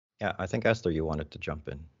Yeah, I think Esther, you wanted to jump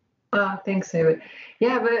in. Thanks, David.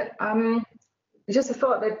 Yeah, but just a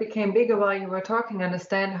thought that became bigger while you were talking.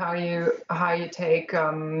 Understand how you take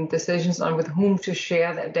decisions on with whom to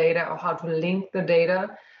share that data or how to link the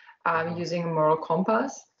data using a moral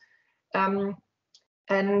compass. And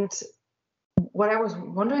what I was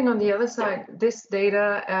wondering on the other side, this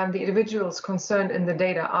data, the individuals concerned in the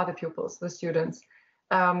data are the pupils, the students.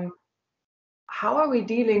 How are we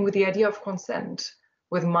dealing with the idea of consent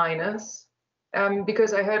with minors?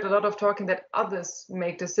 Because I heard a lot of talking that others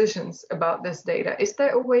make decisions about this data. Is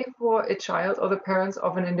there a way for a child or the parents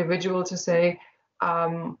of an individual to say,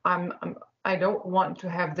 I don't want to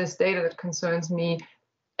have this data that concerns me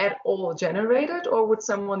at all generated, or would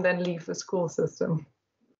someone then leave the school system?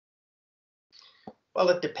 Well,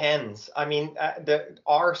 it depends. I mean,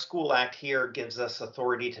 our school act here gives us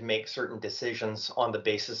authority to make certain decisions on the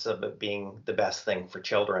basis of it being the best thing for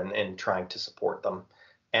children and trying to support them.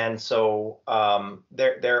 And so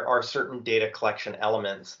there are certain data collection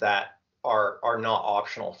elements that are not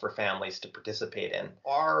optional for families to participate in.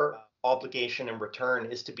 Our obligation in return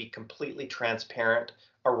is to be completely transparent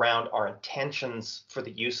around our intentions for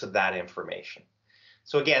the use of that information.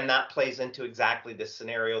 So again, that plays into exactly this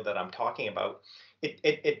scenario that I'm talking about.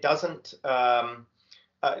 It doesn't. An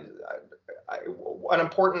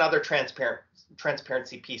important other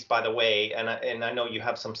transparency piece, by the way, and I know you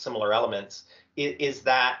have some similar elements, is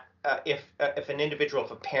that if an individual,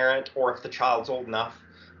 if a parent, or if the child's old enough,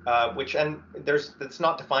 it's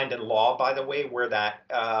not defined in law, by the way, where that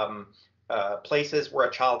places where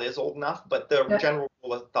a child is old enough, but the general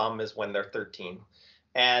rule of thumb is when they're 13.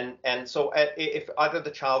 And so if either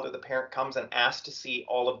the child or the parent comes and asks to see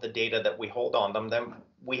all of the data that we hold on them, then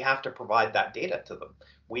we have to provide that data to them.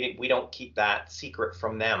 We don't keep that secret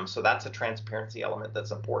from them. So that's a transparency element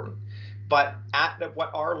that's important. But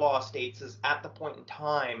what our law states is at the point in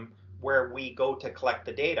time where we go to collect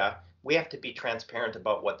the data, we have to be transparent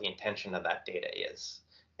about what the intention of that data is.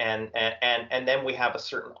 And then we have a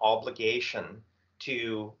certain obligation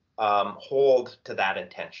to hold to that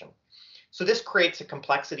intention. So this creates a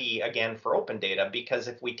complexity, again, for open data, because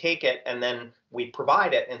if we take it and then we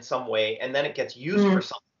provide it in some way, and then it gets used for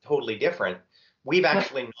something totally different, we've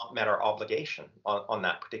actually not met our obligation on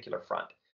that particular front.